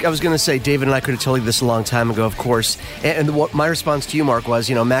I was going to say, David and I could have told you this a long time ago, of course. And what my response to you, Mark, was,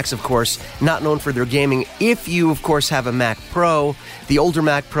 Macs, of course, not known for their gaming. If you, of course, have a Mac Pro, the older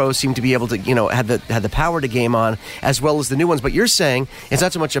Mac Pros seem to be able to, had the power to game on, as well as the new ones. But you're saying it's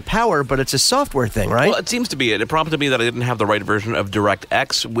not so much a power, but it's a software thing, right? Well, it seems to be. It prompted me that I didn't have the right version of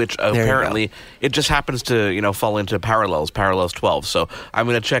DirectX, which apparently it just happens to, fall into Parallels 12. So I'm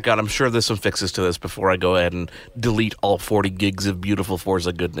going to check out. I'm sure there's some fixes to this before I go ahead and delete all 40 gigs of beautiful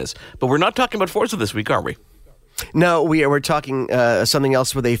Forza goodness. But we're not talking about Forza this week, are we? No, we're talking something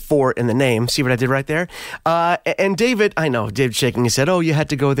else with a 4 in the name. See what I did right there? And David, I know, David shaking his head, you had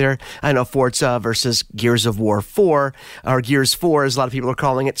to go there. I know, Forza versus Gears of War 4, or Gears 4, as a lot of people are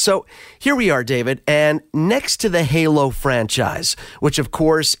calling it. So here we are, David, and next to the Halo franchise, which of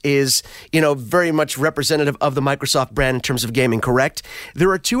course is, very much representative of the Microsoft brand in terms of gaming, correct? There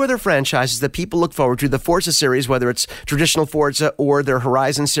are two other franchises that people look forward to, the Forza series, whether it's traditional Forza or their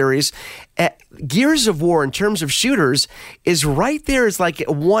Horizon series. Gears of War, in terms of shooters, is right there as like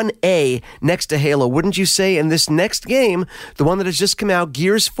 1A next to Halo, wouldn't you say? And this next game, the one that has just come out,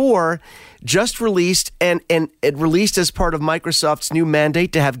 Gears 4, just released, and it released as part of Microsoft's new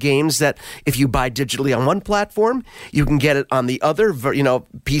mandate to have games that if you buy digitally on one platform, you can get it on the other,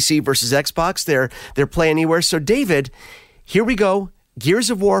 PC versus Xbox. They're Play Anywhere. So, David, here we go. Gears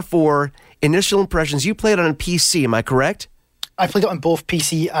of War 4, initial impressions. You played it on a PC, am I correct? I played it on both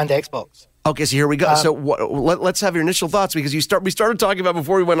PC and Xbox. Okay, so here we go. So let's have your initial thoughts, because we started talking about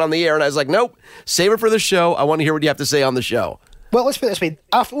before we went on the air, and I was like, nope, save it for the show. I want to hear what you have to say on the show. Well, let's put it this way.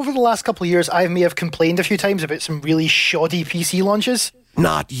 Over the last couple of years, I may have complained a few times about some really shoddy PC launches.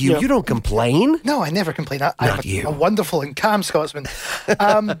 Not you. You don't complain. No, I never complain. I'm a wonderful and calm Scotsman.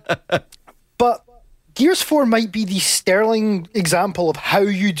 But Gears 4 might be the sterling example of how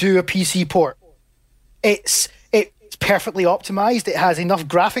you do a PC port. It's perfectly optimized. It has enough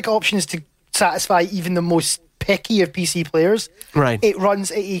graphic options to satisfy even the most picky of PC players. Right. It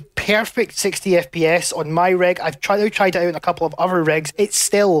runs at a perfect 60 FPS on my rig. I've tried it out in a couple of other rigs. It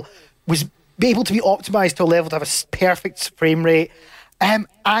still was able to be optimized to a level to have a perfect frame rate. And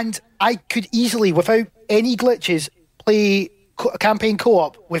I could easily, without any glitches, play campaign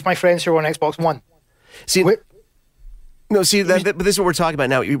co-op with my friends who are on Xbox One. But this is what we're talking about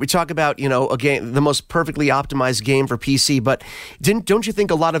now. We talk about, a game, the most perfectly optimized game for PC, but don't you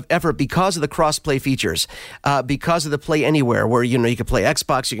think a lot of effort, because of the cross-play features, because of the Play Anywhere, where, you can play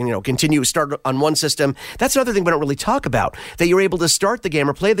Xbox, you can, continue, start on one system. That's another thing we don't really talk about, that you're able to start the game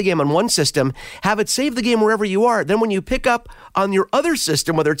or play the game on one system, have it save the game wherever you are. Then when you pick up on your other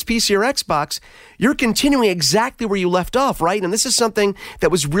system, whether it's PC or Xbox, you're continuing exactly where you left off, right? And this is something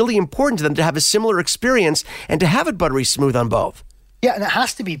that was really important to them, to have a similar experience and to have it buttery smooth on both. Yeah, and it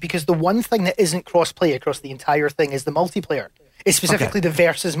has to be, because the one thing that isn't cross-play across the entire thing is the multiplayer. It's specifically the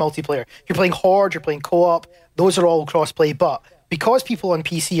versus multiplayer. You're playing Horde, you're playing co-op, those are all cross-play, but because people on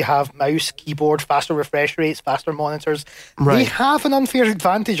PC have mouse, keyboard, faster refresh rates, faster monitors, they have an unfair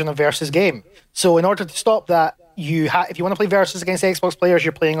advantage on a versus game. So in order to stop that, if you want to play versus against Xbox players,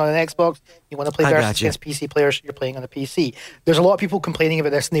 you're playing on an Xbox. You want to play versus against PC players, you're playing on a PC. There's a lot of people complaining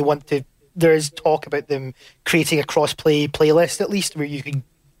about this, and there is talk about them creating a cross-play playlist, at least, where you can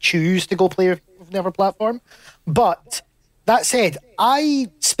choose to go play with whatever platform. But that said, I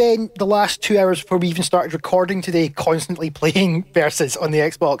spent the last 2 hours before we even started recording today constantly playing Versus on the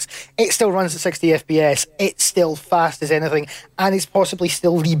Xbox. It still runs at 60 FPS. It's still fast as anything. And it's possibly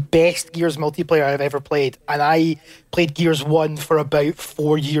still the best Gears multiplayer I've ever played. And I played Gears 1 for about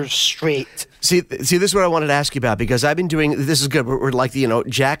 4 years straight. See, this is what I wanted to ask you about, because I've been doing, this is good, we're like,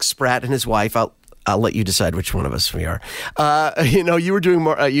 Jack Spratt and his wife, I'll let you decide which one of us we are. You were doing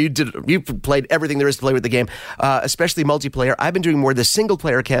more. You played everything there is to play with the game, especially multiplayer. I've been doing more of the single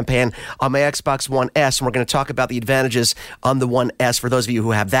player campaign on my Xbox One S, and we're going to talk about the advantages on the One S for those of you who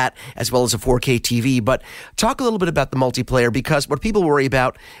have that, as well as a 4K TV. But talk a little bit about the multiplayer, because what people worry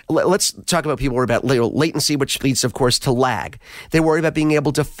about. Let's talk about people worry about latency, which leads, of course, to lag. They worry about being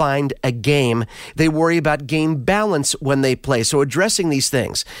able to find a game. They worry about game balance when they play. So addressing these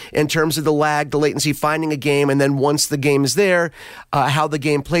things in terms of the lag, the latency, finding a game, and then once the game is there, how the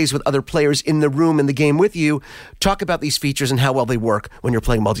game plays with other players in the room in the game with you. Talk about these features and how well they work when you're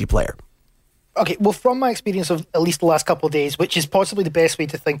playing multiplayer. Okay, well, from my experience of at least the last couple of days, which is possibly the best way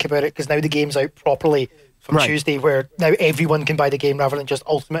to think about it, because now the game's out properly from Tuesday, where now everyone can buy the game rather than just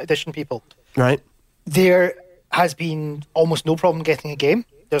Ultimate Edition people. Right. There has been almost no problem getting a game.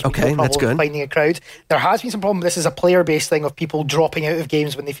 There's been no problem finding a crowd. There has been some problem. This is a player-based thing of people dropping out of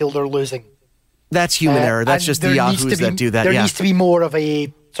games when they feel they're losing. That's human error. That's just the yahoos that do that. There needs to be more of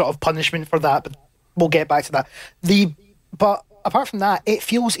a sort of punishment for that, but we'll get back to that. But apart from that, it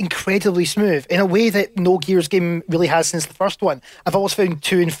feels incredibly smooth in a way that no Gears game really has since the first one. I've always found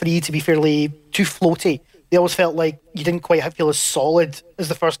 2 and 3 to be fairly too floaty. They always felt like you didn't quite feel as solid as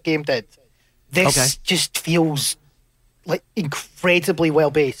the first game did. This just feels like incredibly well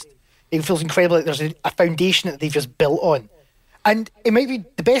based. It feels incredibly like there's a foundation that they've just built on. And it might be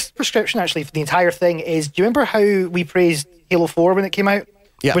the best prescription, actually, for the entire thing is, do you remember how we praised Halo 4 when it came out?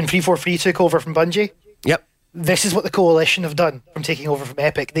 Yeah. When 343 took over from Bungie? Yep. This is what the Coalition have done from taking over from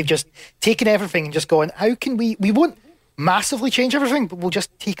Epic. They've just taken everything and just gone, how can we won't massively change everything, but we'll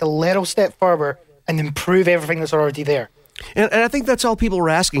just take a little step further and improve everything that's already there. And I think that's all people were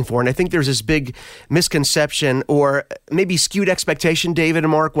asking for. And I think there's this big misconception or maybe skewed expectation, David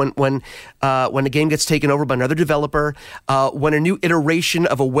and Mark, when a game gets taken over by another developer, when a new iteration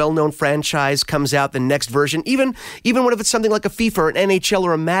of a well-known franchise comes out, the next version, even when if it's something like a FIFA or an NHL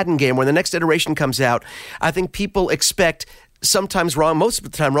or a Madden game, when the next iteration comes out, I think people expect, sometimes wrong, most of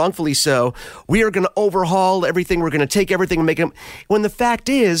the time wrongfully so, we are going to overhaul everything, we're going to take everything and make it, when the fact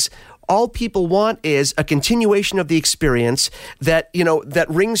is, all people want is a continuation of the experience that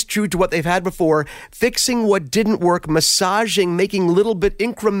rings true to what they've had before, fixing what didn't work, massaging, making little bit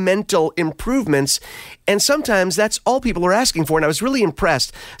incremental improvements. And sometimes that's all people are asking for. And I was really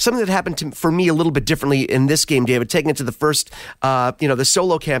impressed. Something that happened for me a little bit differently in this game, David, taking it to the first, the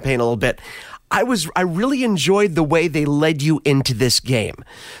solo campaign a little bit. I really enjoyed the way they led you into this game,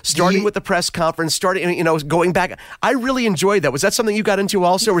 starting with the press conference, going back. I really enjoyed that. Was that something you got into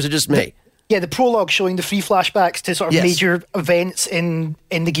also, or was it just me? Yeah, the prologue showing the free flashbacks to sort of major events in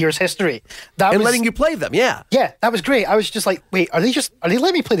the Gears history. Letting you play them, yeah. Yeah, that was great. I was just like, wait, are they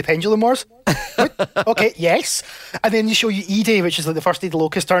letting me play the Pendulum Wars? Okay, yes. And then you show you E-Day, which is like the first day the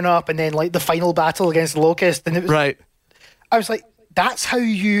Locusts turn up, and then like the final battle against the Locust. And it was, right. I was like, that's how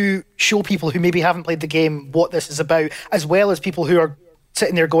you show people who maybe haven't played the game what this is about, as well as people who are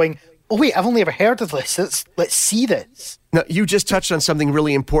sitting there going, oh wait, I've only ever heard of this. Let's see this. Now, you just touched on something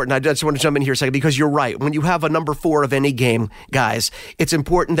really important. I just want to jump in here a second because you're right. When you have a number 4 of any game, guys, it's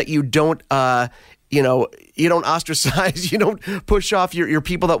important that you don't, you don't ostracize, you don't push off your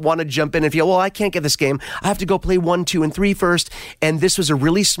people that want to jump in and feel, well, I can't get this game. I have to go play 1, 2, and 3 first. And this was a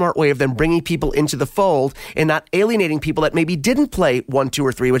really smart way of them bringing people into the fold and not alienating people that maybe didn't play 1, 2,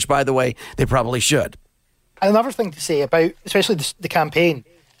 or 3, which, by the way, they probably should. And another thing to say about, especially the campaign,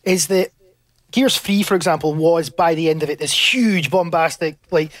 is that Gears 3, for example, was, by the end of it, this huge, bombastic,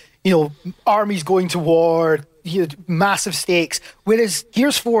 armies going to war, massive stakes. Whereas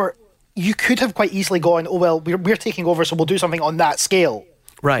Gears 4, you could have quite easily gone, oh, well, we're taking over, so we'll do something on that scale.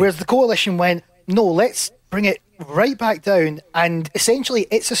 Right. Whereas the Coalition went, no, let's bring it right back down. And essentially,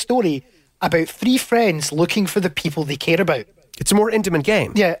 it's a story about 3 friends looking for the people they care about. It's a more intimate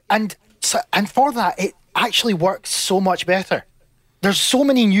game. Yeah, and for that, it actually works so much better. There's so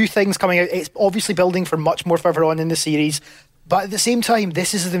many new things coming out. It's obviously building for much more further on in the series. But at the same time,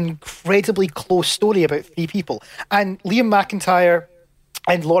 this is an incredibly close story about 3 people. And Liam McIntyre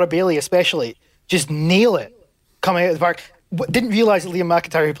and Laura Bailey especially just nail it coming out of the park. Didn't realise that Liam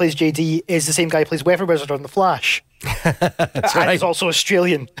McIntyre, who plays JD, is the same guy who plays Weather Wizard on The Flash. That's right. And he's also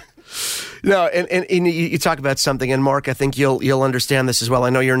Australian. No, and you talk about something, and Mark, I think you'll understand this as well. I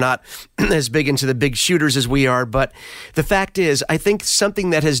know you're not as big into the big shooters as we are, but the fact is, I think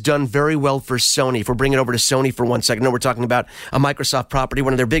something that has done very well for Sony, if we're bringing it over to Sony for 1 second, no, we're talking about a Microsoft property,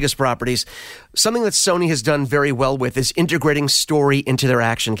 one of their biggest properties, something that Sony has done very well with is integrating story into their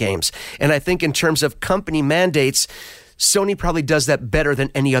action games. And I think in terms of company mandates, Sony probably does that better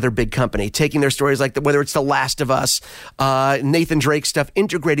than any other big company, taking their stories like whether it's The Last of Us, Nathan Drake stuff,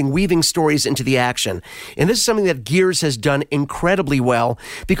 weaving stories into the action. And this is something that Gears has done incredibly well,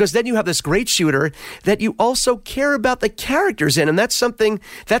 because then you have this great shooter that you also care about the characters in. And that's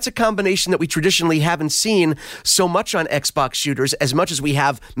a combination that we traditionally haven't seen so much on Xbox shooters as much as we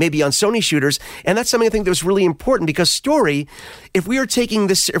have maybe on Sony shooters. And that's something I think that was really important, because story, if we are taking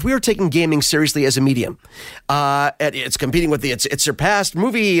gaming seriously as a medium, it's competing with it's surpassed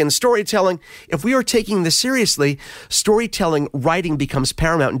movie and storytelling. If we are taking this seriously, storytelling, writing becomes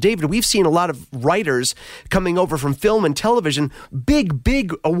paramount. And David, we've seen a lot of writers coming over from film and television,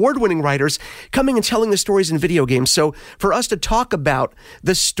 big award-winning writers coming and telling the stories in video games. So for us to talk about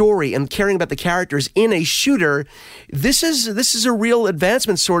the story and caring about the characters in a shooter, this is a real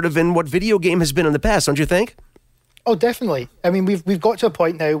advancement sort of in what video game has been in the past, don't you think? Oh, definitely. I mean, we've got to a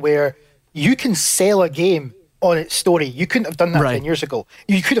point now where you can sell a game on its story. You couldn't have done that 10 years ago.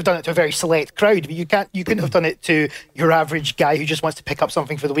 You could have done it to a very select crowd, but you couldn't have done it to your average guy who just wants to pick up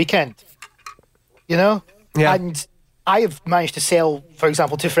something for the weekend. You know? Yeah. And I have managed to sell, for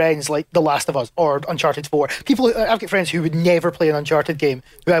example, to friends like The Last of Us or Uncharted 4. I've got friends who would never play an Uncharted game,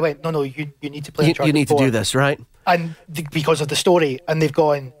 who I went, no, you need to play Uncharted 4. You need to do this, right? And because of the story, and they've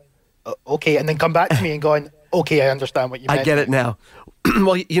gone, okay, and then come back to me and gone, okay, I understand what you meant. I get it now.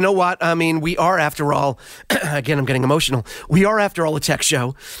 Well, you know what? I mean, we are, after all, again, I'm getting emotional. We are, after all, a tech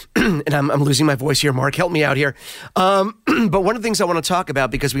show. And I'm losing my voice here. Mark, help me out here. But one of the things I want to talk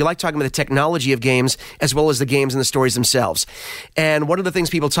about, because we like talking about the technology of games as well as the games and the stories themselves. And one of the things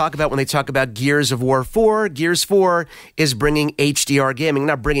people talk about when they talk about Gears of War 4, Gears 4 is bringing HDR gaming.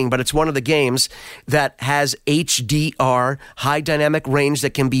 Not bringing, but it's one of the games that has HDR, high dynamic range,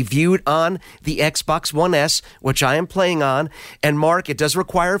 that can be viewed on the Xbox One S, which I am playing on. And Mark, it does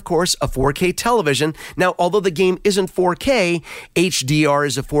require, of course, a 4K television. Now, although the game isn't 4K, HDR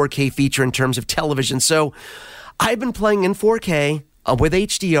is a 4K feature in terms of television. So I've been playing in 4K with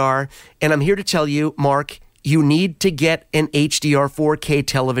HDR, and I'm here to tell you, Mark, you need to get an HDR 4K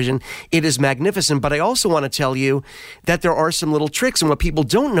television. It is magnificent, but I also want to tell you that there are some little tricks, and what people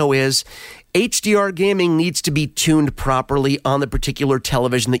don't know is HDR gaming needs to be tuned properly on the particular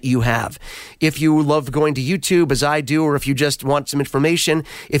television that you have. If you love going to YouTube, as I do, or if you just want some information,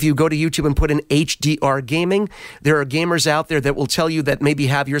 if you go to YouTube and put in HDR gaming, there are gamers out there that will tell you that maybe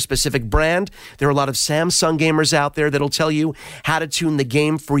have your specific brand. There are a lot of Samsung gamers out there that'll tell you how to tune the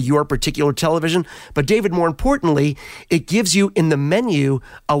game for your particular television. But David, more importantly, it gives you in the menu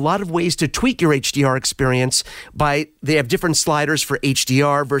a lot of ways to tweak your HDR experience they have different sliders for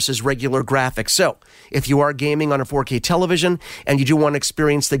HDR versus regular graphics. So if you are gaming on a 4K television and you do want to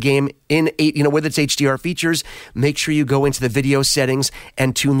experience the game with its HDR features, make sure you go into the video settings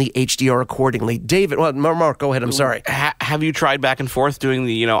and tune the HDR accordingly. David, Mark, go ahead. I'm sorry. Have you tried back and forth doing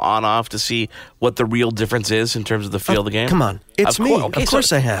the on-off to see what the real difference is in terms of the feel of the game? Come on. It's me. Okay, of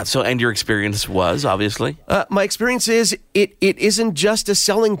course I have. So, and your experience was, obviously? My experience is it isn't just a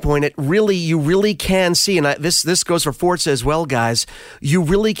selling point. You really can see, and this goes for Forza as well, guys. You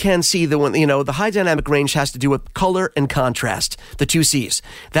really can see the high dynamic range has to do with color and contrast, the two C's.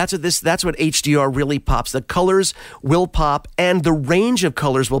 That's what HDR really pops. The colors will pop, and the range of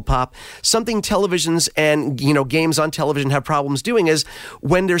colors will pop. Something televisions and games on television have problems doing is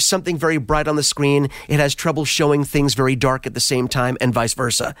when there's something very bright on the screen, it has trouble showing things very dark at the same time, and vice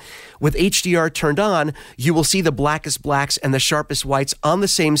versa. With HDR turned on, you will see the blackest blacks and the sharpest whites on the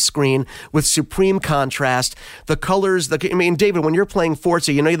same screen with supreme contrast. The colors, David, when you're playing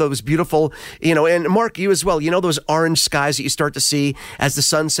Forza, those beautiful, and Mark, you as well, those orange skies that you start to see as the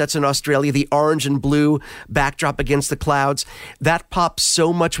sun sets in Australia, the orange and blue backdrop against the clouds. That pops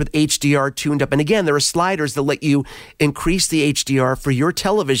so much with HDR tuned up. And again, there are sliders that let you increase the HDR for your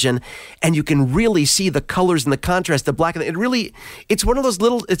television, and you can really see the colors and the contrast, the black. It's one of those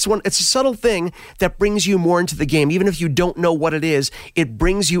it's a subtle thing that brings you more into the game. Even if you don't know what it is, it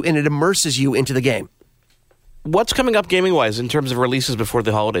brings you and it immerses you into the game. What's coming up gaming-wise in terms of releases before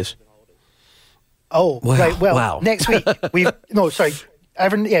the holidays? Oh, wow. Right. Well, next week.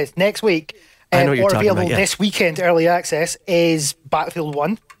 Next week. I know what you're talking available about, this weekend, early access, is Battlefield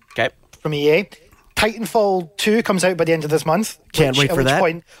 1 from EA. Titanfall 2 comes out by the end of this month. Can't wait for that.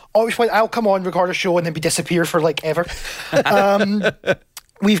 At which point I'll come on, record a show, and then disappear for ever.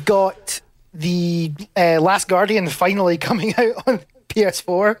 We've got the Last Guardian finally coming out on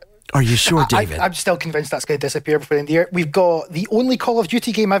PS4. Are you sure, David? I'm still convinced that's going to disappear before the end of the year. We've got the only Call of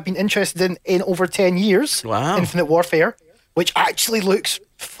Duty game I've been interested in over 10 years. Wow. Infinite Warfare, which actually looks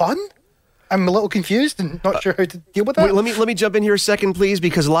fun. I'm a little confused and not sure how to deal with that. Wait, let me jump in here a second, please,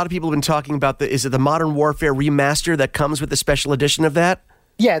 because a lot of people have been talking about is it the Modern Warfare remaster that comes with the special edition of that?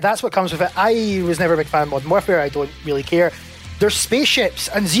 Yeah, that's what comes with it. I was never a big fan of Modern Warfare. I don't really care. There's spaceships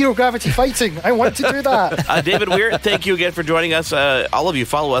and zero gravity fighting. I want to do that. David Weir, thank you again for joining us. All of you,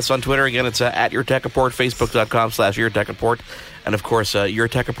 follow us on Twitter. Again, it's at Your Tech Report, Facebook.com/Your Tech Report, and of course,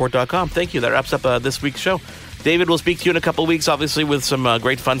 YourTechReport.com. Thank you. That wraps up this week's show. David, we'll speak to you in a couple of weeks, obviously, with some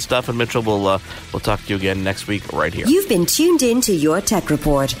great fun stuff. And Mitchell, we'll talk to you again next week right here. You've been tuned in to Your Tech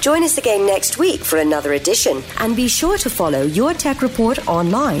Report. Join us again next week for another edition. And be sure to follow Your Tech Report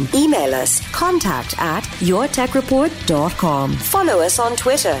online. Email us, contact@yourtechreport.com. Follow us on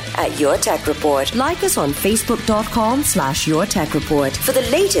Twitter @Your Tech Report. Like us on Facebook.com/Your Tech Report. For the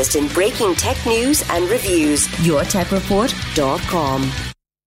latest in breaking tech news and reviews, yourtechreport.com.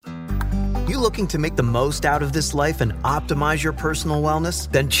 You looking to make the most out of this life and optimize your personal wellness?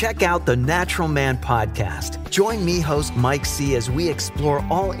 Then check out the Natural Man Podcast. Join me, host Mike C., as we explore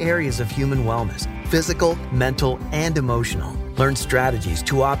all areas of human wellness, physical, mental, and emotional. Learn strategies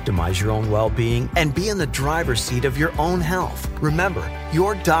to optimize your own well-being and be in the driver's seat of your own health. Remember,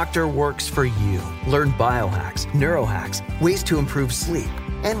 your doctor works for you. Learn biohacks, neurohacks, ways to improve sleep,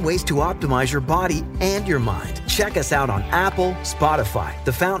 and ways to optimize your body and your mind. Check us out on Apple, Spotify,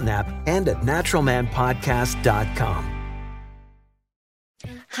 the Fountain app, and at naturalmanpodcast.com.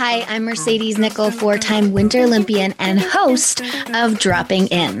 Hi, I'm Mercedes Nichol, 4-time Winter Olympian and host of Dropping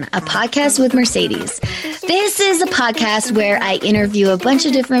In, a podcast with Mercedes. This is a podcast where I interview a bunch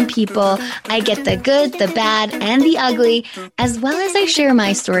of different people. I get the good, the bad, and the ugly, as well as I share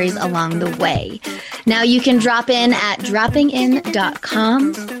my stories along the way. Now you can drop in at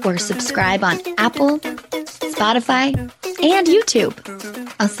droppingin.com or subscribe on Apple, Spotify, and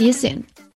YouTube. I'll see you soon.